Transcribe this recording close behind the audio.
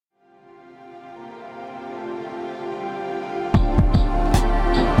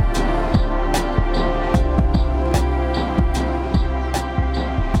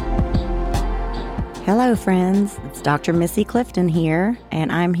Hello, friends. It's Dr. Missy Clifton here,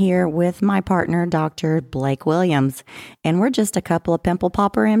 and I'm here with my partner, Dr. Blake Williams, and we're just a couple of pimple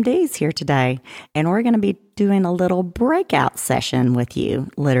popper MDs here today, and we're going to be doing a little breakout session with you,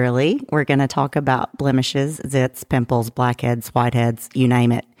 literally. We're going to talk about blemishes, zits, pimples, blackheads, whiteheads, you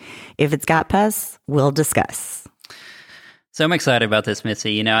name it. If it's got pus, we'll discuss. So I'm excited about this,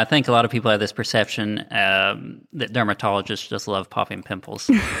 Missy. You know, I think a lot of people have this perception that dermatologists just love popping pimples.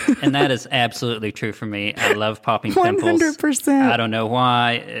 And that is absolutely true for me. I love popping pimples. 100%. I don't know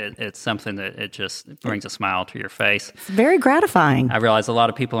why. It's something that it just brings a smile to your face. It's very gratifying. I realize a lot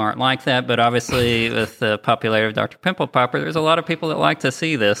of people aren't like that, but obviously with the popularity of Dr. Pimple Popper, there's a lot of people that like to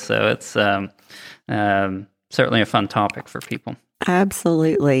see this. So it's certainly a fun topic for people.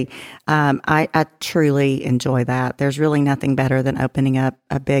 Absolutely. I truly enjoy that. There's really nothing better than opening up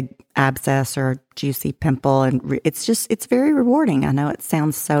a big abscess or a juicy pimple. And it's very rewarding. I know it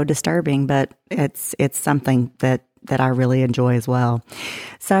sounds so disturbing, but it's something that I really enjoy as well.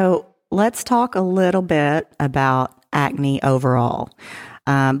 So let's talk a little bit about acne overall.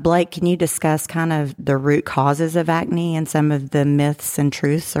 Blake, can you discuss kind of the root causes of acne and some of the myths and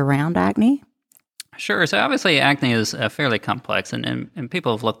truths around acne? Sure. So obviously acne is fairly complex, and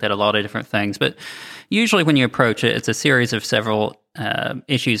people have looked at a lot of different things. But usually when you approach it, it's a series of several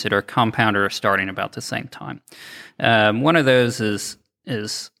issues that are compounded or starting about the same time. One of those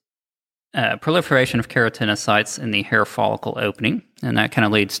is proliferation of keratinocytes in the hair follicle opening, and that kind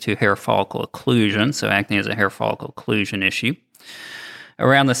of leads to hair follicle occlusion. So acne is a hair follicle occlusion issue.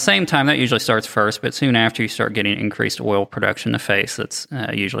 Around the same time, that usually starts first, but soon after you start getting increased oil production in the face.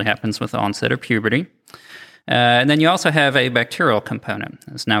 That usually happens with the onset of puberty. And then you also have a bacterial component.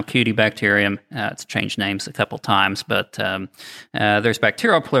 It's now Cutibacterium. It's changed names a couple times, but there's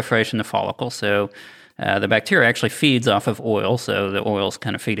bacterial proliferation in the follicle. So the bacteria actually feeds off of oil, so the oil's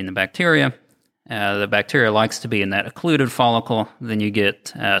kind of feeding the bacteria. The bacteria likes to be in that occluded follicle. Then you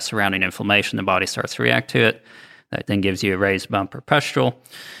get surrounding inflammation. The body starts to react to it. That then gives you a raised bump or pustule,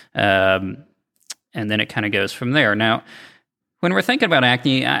 and then it kind of goes from there. Now, when we're thinking about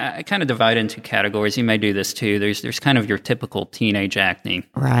acne, I kind of divide into categories. You may do this too. There's kind of your typical teenage acne.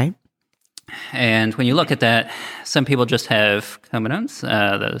 Right. And when you look at that, some people just have comedones.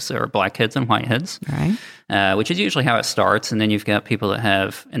 Those are blackheads and whiteheads, right. Which is usually how it starts. And then you've got people that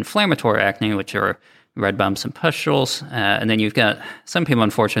have inflammatory acne, which are red bumps and pustules. And then you've got some people,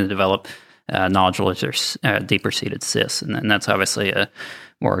 unfortunately, develop nodules or deeper-seated cysts, and that's obviously a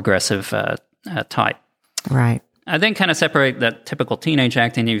more aggressive type. Right. I then kind of separate that typical teenage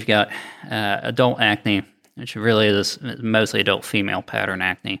acne, and you've got adult acne, which really is mostly adult female pattern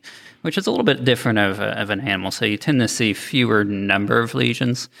acne, which is a little bit different of an animal. So you tend to see fewer number of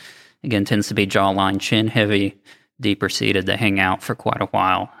lesions. Again, tends to be jawline, chin heavy, deeper-seated. They hang out for quite a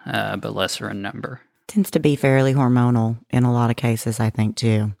while, but lesser in number. Tends to be fairly hormonal in a lot of cases, I think,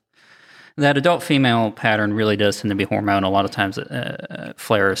 too. That adult female pattern really does tend to be hormonal. A lot of times it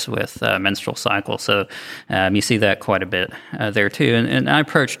flares with menstrual cycle. So you see that quite a bit there too. And I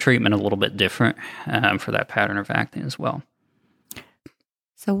approach treatment a little bit different for that pattern of acne as well.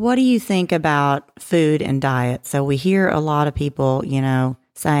 So what do you think about food and diet? So we hear a lot of people,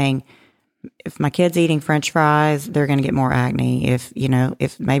 saying, if my kid's eating French fries, they're going to get more acne.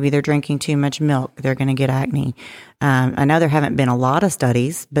 If maybe they're drinking too much milk, they're going to get acne. I know there haven't been a lot of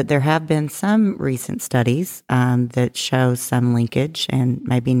studies, but there have been some recent studies that show some linkage and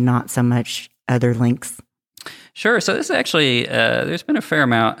maybe not so much other links. Sure. So this is actually, there's been a fair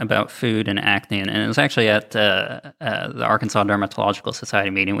amount about food and acne, and it was actually at the Arkansas Dermatological Society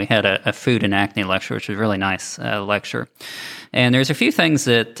meeting. We had a food and acne lecture, which was a really nice lecture. And there's a few things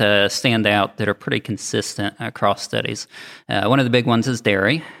that stand out that are pretty consistent across studies. One of the big ones is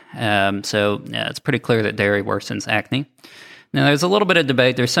dairy. So it's pretty clear that dairy worsens acne. Now, there's a little bit of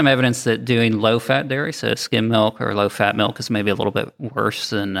debate. There's some evidence that doing low-fat dairy, so skim milk or low-fat milk, is maybe a little bit worse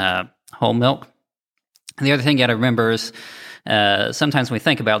than whole milk. And the other thing you got to remember is sometimes when we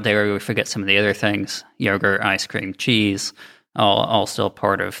think about dairy, we forget some of the other things: yogurt, ice cream, cheese, all still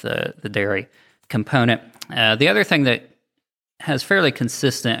part of the dairy component. The other thing that has fairly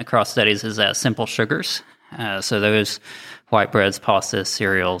consistent across studies is simple sugars. So those white breads, pastas,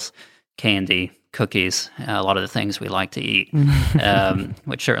 cereals, candy, cookies, a lot of the things we like to eat,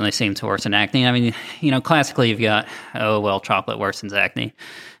 which certainly seem to worsen acne. I mean, classically you've got, chocolate worsens acne.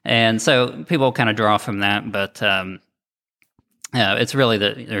 And so people kind of draw from that, but it's really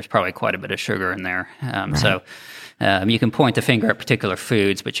that there's probably quite a bit of sugar in there. Right. So you can point the finger at particular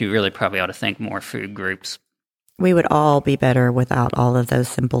foods, but you really probably ought to think more food groups. We would all be better without all of those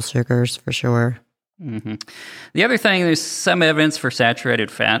simple sugars, for sure. hmm The other thing, there's some evidence for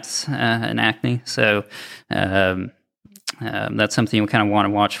saturated fats in acne. So that's something you kind of want to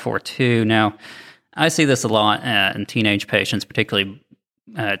watch for too. Now, I see this a lot in teenage patients, particularly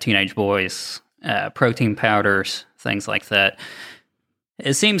teenage boys, protein powders, things like that.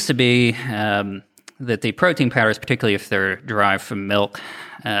 It seems to be that the protein powders, particularly if they're derived from milk,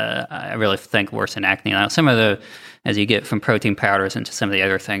 I really think worsen acne. Now, some of as you get from protein powders into some of the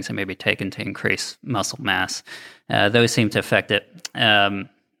other things that may be taken to increase muscle mass, those seem to affect it.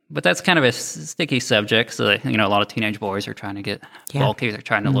 But that's kind of a sticky subject. So, a lot of teenage boys are trying to get bulky. They're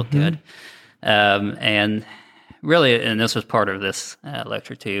trying to look good. And really, and this was part of this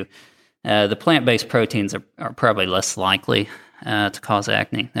lecture too, the plant-based proteins are probably less likely to cause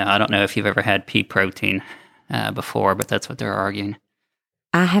acne. Now, I don't know if you've ever had pea protein before, but that's what they're arguing.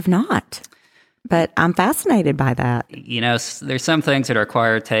 I have not, but I'm fascinated by that. There's some things that are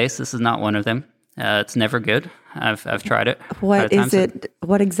acquired taste. This is not one of them. It's never good. I've tried it. What is it?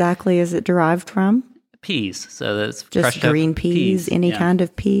 What exactly is it derived from? Peas. So that's just green peas, any kind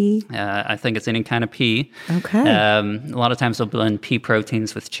of pea? I think it's any kind of pea. Okay. A lot of times they'll blend pea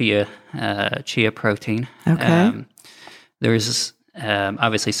proteins with chia protein. Okay. There's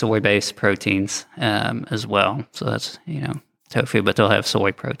obviously soy-based proteins as well. So that's, tofu, but they'll have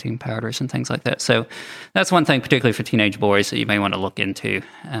soy protein powders and things like that. So that's one thing, particularly for teenage boys, that you may want to look into.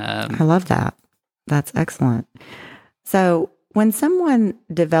 I love that. That's excellent. So when someone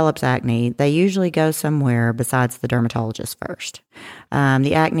develops acne, they usually go somewhere besides the dermatologist first.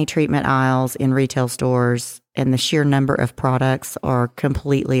 The acne treatment aisles in retail stores and the sheer number of products are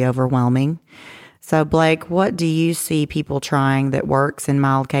completely overwhelming. So, Blake, what do you see people trying that works in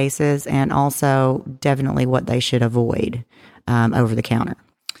mild cases, and also definitely what they should avoid over the counter?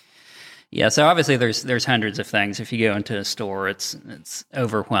 Yeah, so obviously there's hundreds of things. If you go into a store, it's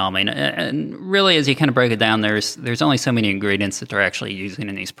overwhelming. And really, as you kind of break it down, there's only so many ingredients that they're actually using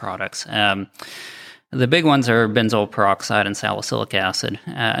in these products. The big ones are benzoyl peroxide and salicylic acid.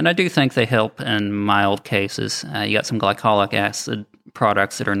 And I do think they help in mild cases. You got some glycolic acid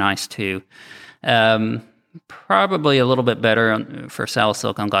products that are nice too. Probably a little bit better for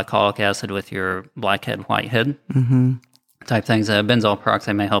salicylic and glycolic acid with your blackhead, whitehead. Mm-hmm. Type things. Benzoyl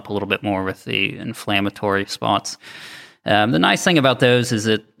peroxide may help a little bit more with the inflammatory spots. The nice thing about those is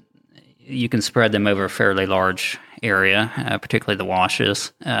that you can spread them over a fairly large area, particularly the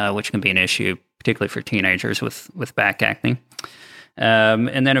washes, which can be an issue, particularly for teenagers with back acne.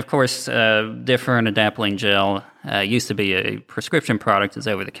 And then, of course, Differin adapalene gel used to be a prescription product, is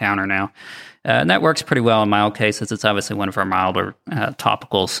over the counter now. And that works pretty well in mild cases. It's obviously one of our milder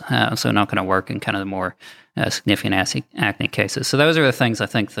topicals, so not going to work in kind of the more significant acne cases. So those are the things I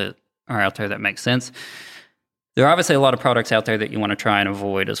think that are out there that make sense. There are obviously a lot of products out there that you want to try and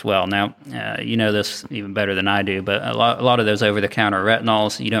avoid as well. Now, you know this even better than I do, but a lot of those over-the-counter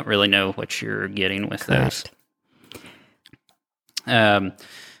retinols, you don't really know what you're getting with Correct. those.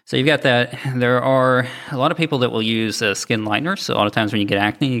 So you've got that. There are a lot of people that will use skin lighteners. So a lot of times when you get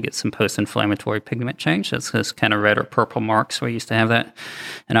acne, you get some post-inflammatory pigment change. That's those kind of red or purple marks. We used to have that.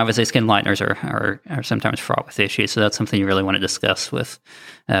 And obviously skin lighteners are sometimes fraught with issues. So that's something you really want to discuss with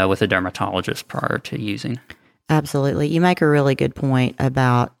a dermatologist prior to using. Absolutely. You make a really good point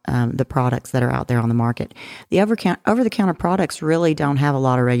about the products that are out there on the market. The over-the-counter products really don't have a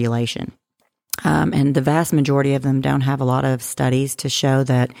lot of regulation. And the vast majority of them don't have a lot of studies to show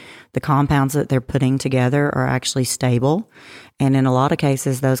that the compounds that they're putting together are actually stable. And in a lot of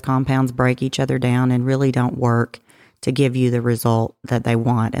cases, those compounds break each other down and really don't work to give you the result that they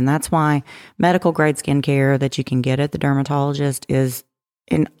want. And that's why medical grade skincare that you can get at the dermatologist is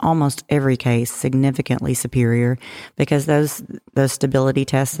in almost every case significantly superior, because those stability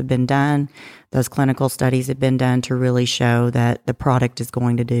tests have been done, those clinical studies have been done to really show that the product is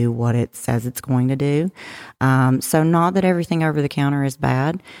going to do what it says it's going to do. So not that everything over the counter is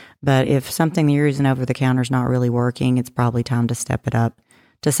bad, but if something you're using over the counter is not really working, it's probably time to step it up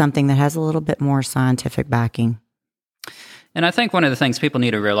to something that has a little bit more scientific backing. And I think one of the things people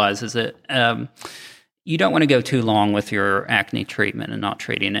need to realize is that you don't want to go too long with your acne treatment and not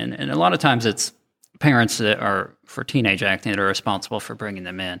treating. And a lot of times it's parents that are, for teenage acne, that are responsible for bringing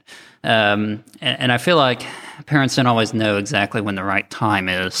them in. And I feel like parents don't always know exactly when the right time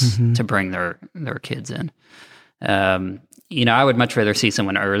is to bring their kids in. I would much rather see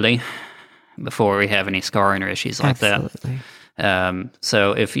someone early before we have any scarring or issues like Absolutely. that.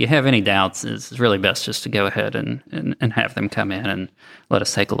 So if you have any doubts, it's really best just to go ahead and have them come in and let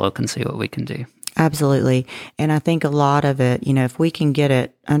us take a look and see what we can do. Absolutely. And I think a lot of it, if we can get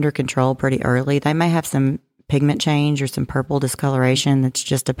it under control pretty early, they may have some pigment change or some purple discoloration that's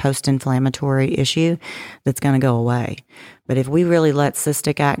just a post-inflammatory issue that's going to go away. But if we really let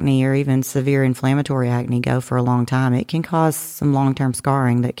cystic acne or even severe inflammatory acne go for a long time, it can cause some long-term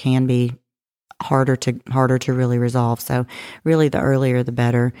scarring that can be harder to really resolve. So really the earlier the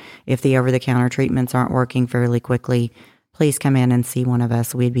better. If the over-the-counter treatments aren't working fairly quickly, please come in and see one of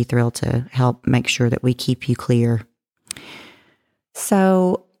us. We'd be thrilled to help make sure that we keep you clear.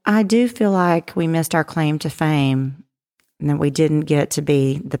 So I do feel like we missed our claim to fame and that we didn't get to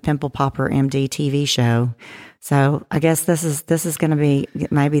be the Pimple Popper MD TV show. So I guess this is going to be,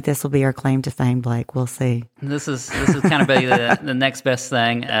 maybe this will be our claim to fame, Blake. We'll see. This is kind of be the next best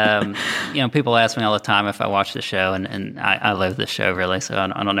thing. People ask me all the time if I watch the show, and I love this show really. So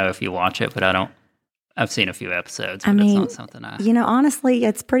I don't know if you watch it, but I've seen a few episodes, but it's not something honestly,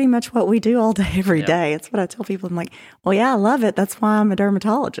 it's pretty much what we do all day, every day. It's what I tell people. I'm like, well, yeah, I love it. That's why I'm a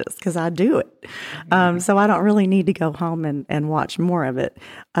dermatologist, because I do it. So I don't really need to go home and watch more of it.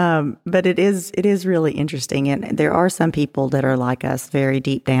 But it is really interesting. And there are some people that are like us, very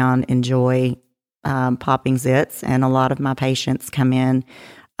deep down, enjoy popping zits. And a lot of my patients come in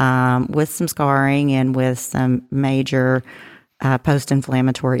with some scarring and with some major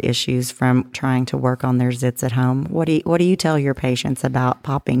post-inflammatory issues from trying to work on their zits at home. What do you tell your patients about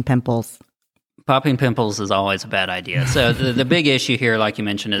popping pimples? Popping pimples is always a bad idea. So the big issue here, like you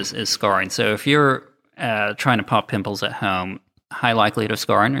mentioned, is scarring. So if you're trying to pop pimples at home, high likelihood of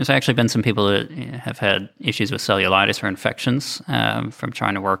scarring. There's actually been some people that have had issues with cellulitis or infections from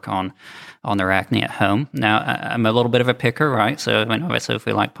trying to work on their acne at home. Now, I'm a little bit of a picker, right? So obviously if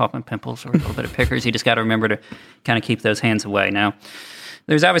we like popping pimples, we're a little bit of pickers. You just got to remember to kind of keep those hands away. Now,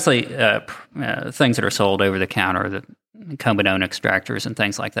 there's obviously things that are sold over the counter, the comedone extractors and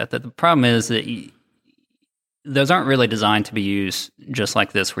things like that. The problem is that those aren't really designed to be used just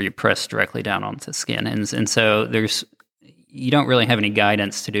like this, where you press directly down onto the skin. And so you don't really have any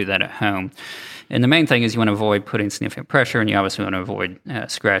guidance to do that at home. And the main thing is you want to avoid putting significant pressure, and you obviously want to avoid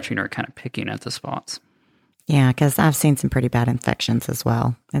scratching or kind of picking at the spots. Yeah, because I've seen some pretty bad infections as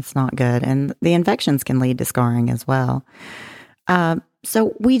well. It's not good. And the infections can lead to scarring as well.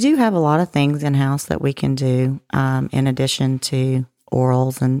 So we do have a lot of things in-house that we can do in addition to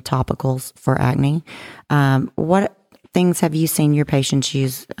orals and topicals for acne. What things have you seen your patients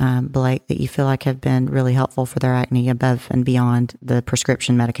use, Blake, that you feel like have been really helpful for their acne above and beyond the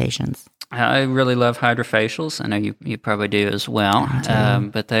prescription medications? I really love hydrofacials. I know you probably do as well,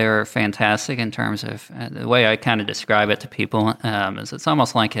 but they are fantastic in terms of the way I kind of describe it to people is it's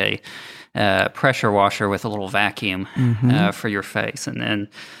almost like a pressure washer with a little vacuum for your face. And then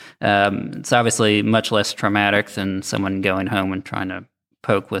it's obviously much less traumatic than someone going home and trying to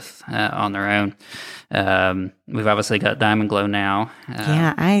poke with on their own. We've obviously got Diamond Glow now.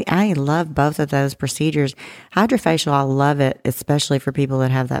 Yeah, I love both of those procedures. Hydrofacial, I love it, especially for people that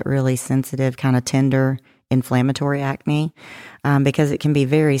have that really sensitive, kind of tender, inflammatory acne, because it can be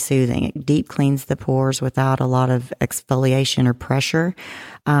very soothing. It deep cleans the pores without a lot of exfoliation or pressure,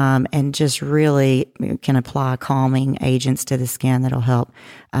 and just really can apply calming agents to the skin that'll help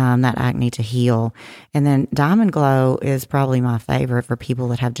that acne to heal. And then Diamond Glow is probably my favorite for people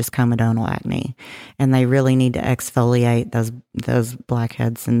that have just comedonal acne, and they really need to exfoliate those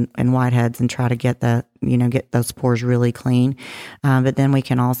blackheads and whiteheads and try to get get those pores really clean. But then we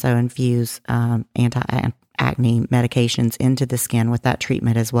can also infuse anti-acne medications into the skin with that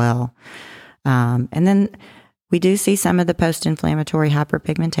treatment as well. And then we do see some of the post-inflammatory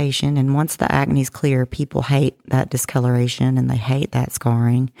hyperpigmentation, and once the acne is clear, people hate that discoloration and they hate that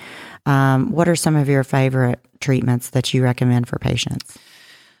scarring. What are some of your favorite treatments that you recommend for patients?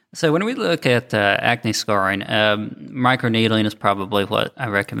 So when we look at acne scarring, microneedling is probably what I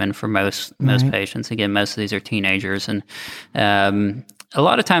recommend for most patients. Again, most of these are teenagers, and a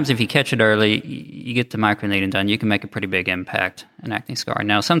lot of times if you catch it early, you get the microneedling done, you can make a pretty big impact in acne scarring.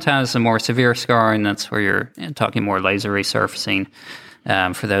 Now, sometimes the more severe scarring, that's where you're talking more laser resurfacing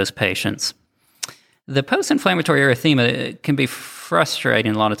for those patients. The post-inflammatory erythema can be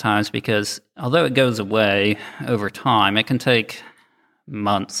frustrating a lot of times because although it goes away over time, it can take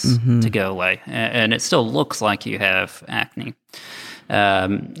months to go away, and it still looks like you have acne.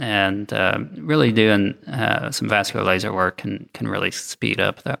 Really doing some vascular laser work can really speed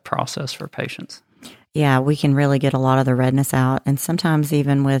up that process for patients. Yeah, we can really get a lot of the redness out. And sometimes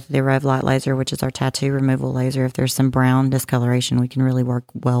even with the Rev Light laser, which is our tattoo removal laser, if there's some brown discoloration, we can really work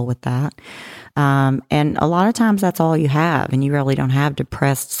well with that. And a lot of times that's all you have, and you really don't have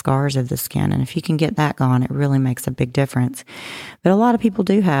depressed scars of the skin. And if you can get that gone, it really makes a big difference. But a lot of people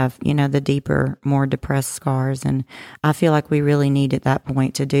do have, the deeper, more depressed scars. And I feel like we really need at that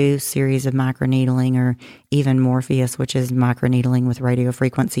point to do series of microneedling or even Morpheus, which is microneedling with radio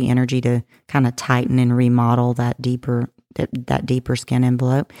frequency energy to kind of tighten and remodel that deeper skin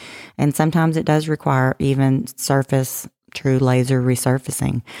envelope. And sometimes it does require even surface true laser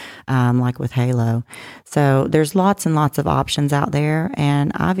resurfacing, like with Halo. So there's lots and lots of options out there.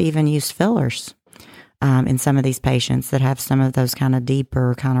 And I've even used fillers in some of these patients that have some of those kind of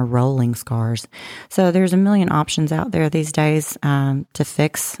deeper, kind of rolling scars. So there's a million options out there these days to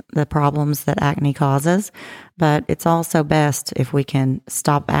fix the problems that acne causes. But it's also best if we can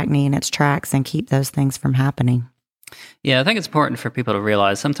stop acne in its tracks and keep those things from happening. Yeah, I think it's important for people to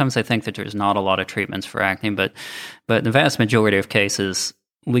realize sometimes they think that there's not a lot of treatments for acne, but in the vast majority of cases,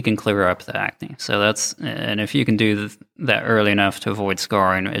 we can clear up the acne. So and if you can do that early enough to avoid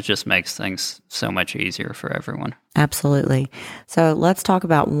scarring, it just makes things so much easier for everyone. Absolutely. So let's talk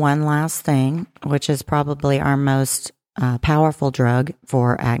about one last thing, which is probably our most powerful drug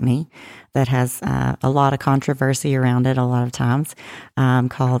for acne that has a lot of controversy around it a lot of times,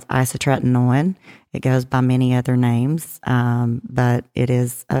 called isotretinoin. It goes by many other names, but it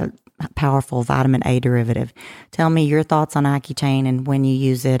is a powerful vitamin A derivative. Tell me your thoughts on Accutane and when you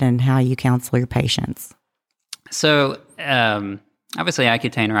use it and how you counsel your patients. So, obviously,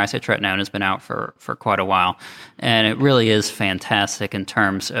 Accutane or isotretinoin has been out for quite a while, and it really is fantastic in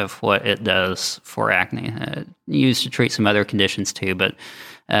terms of what it does for acne. Used to treat some other conditions too, but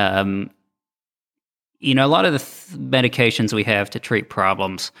a lot of the medications we have to treat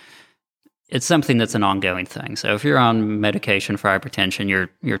problems, it's something that's an ongoing thing. So if you're on medication for hypertension,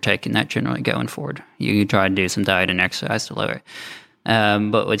 you're taking that generally going forward. You try to do some diet and exercise to lower it.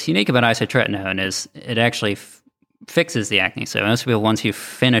 But what's unique about isotretinoin is it actually fixes the acne. So most people, once you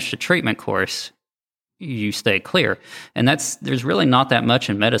finish the treatment course, you stay clear. And there's really not that much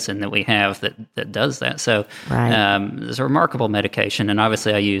in medicine that we have that does that. So right. It's a remarkable medication, and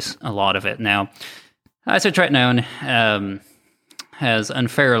obviously I use a lot of it. Now, isotretinoin has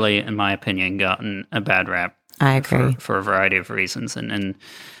unfairly, in my opinion, gotten a bad rap. I agree. For a variety of reasons. And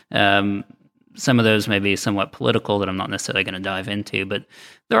some of those may be somewhat political that I'm not necessarily going to dive into, but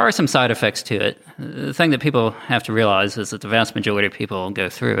there are some side effects to it. The thing that people have to realize is that the vast majority of people go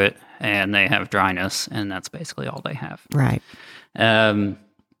through it and they have dryness, and that's basically all they have. Right.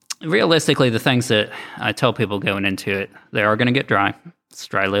 Realistically, the things that I tell people going into it, they are going to get dry. It's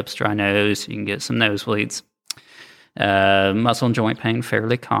dry lips, dry nose. You can get some nosebleeds. Muscle and joint pain,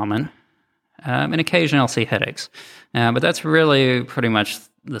 fairly common. And occasionally I'll see headaches. But that's really pretty much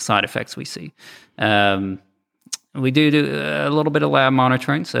the side effects we see. We do a little bit of lab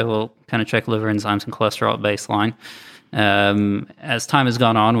monitoring, so we'll kind of check liver enzymes and cholesterol at baseline. As time has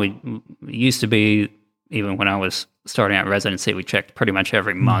gone on, we used to be, even when I was starting out residency, we checked pretty much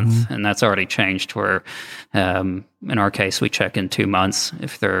every month, and that's already changed to where, in our case, we check in 2 months.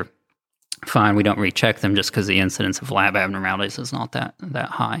 If they're fine, we don't recheck them just because the incidence of lab abnormalities is not that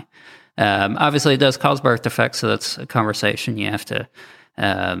high. Obviously, it does cause birth defects, so that's a conversation you have to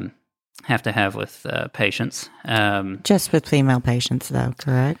have with patients. Just with female patients, though,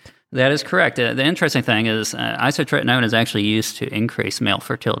 correct? That is correct. The interesting thing is isotretinoin is actually used to increase male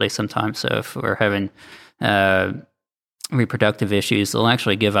fertility sometimes. So if we're having reproductive issues, they'll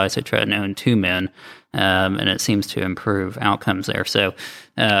actually give isotretinoin to men, and it seems to improve outcomes there. So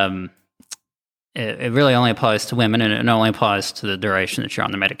it really only applies to women, and it only applies to the duration that you're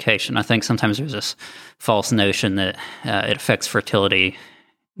on the medication. I think sometimes there's this false notion that it affects fertility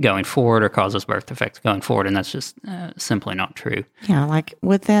going forward or causes birth defects going forward, and that's just simply not true. Yeah, like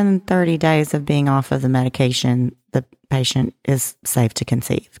within 30 days of being off of the medication, the patient is safe to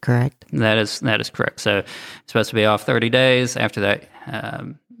conceive, correct? That is correct. So it's supposed to be off 30 days. After that,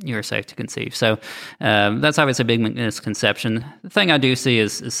 you're safe to conceive. So that's obviously a big misconception. The thing I do see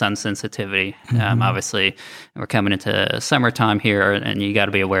is sun sensitivity. Obviously, we're coming into summertime here, and you got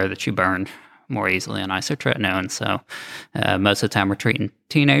to be aware that you burn more easily on isotretinoin. So most of the time we're treating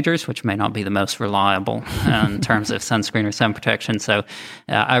teenagers, which may not be the most reliable in terms of sunscreen or sun protection. So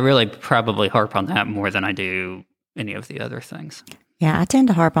I really probably harp on that more than I do any of the other things. Yeah, I tend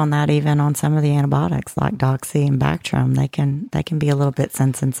to harp on that even on some of the antibiotics like Doxy and Bactrim. They can be a little bit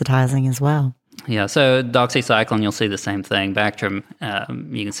sun sensitizing as well. Yeah, so doxycycline, you'll see the same thing. Bactrim,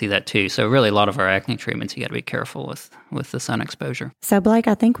 you can see that too. So really a lot of our acne treatments, you got to be careful with the sun exposure. So Blake,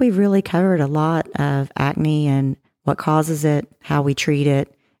 I think we've really covered a lot of acne and what causes it, how we treat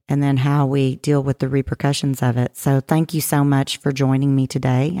it, and then how we deal with the repercussions of it. So thank you so much for joining me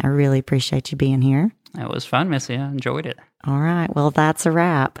today. I really appreciate you being here. It was fun, Missy. I enjoyed it. All right. Well, that's a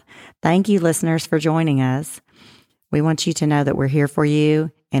wrap. Thank you, listeners, for joining us. We want you to know that we're here for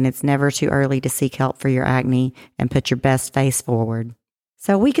you, and it's never too early to seek help for your acne and put your best face forward.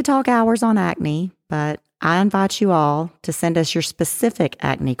 So we could talk hours on acne, but I invite you all to send us your specific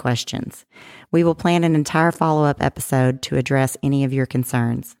acne questions. We will plan an entire follow-up episode to address any of your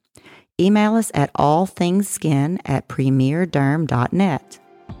concerns. Email us at allthingskin@premierderm.net.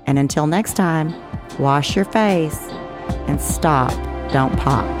 And until next time, wash your face and stop, don't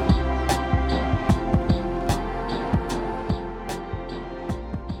pop.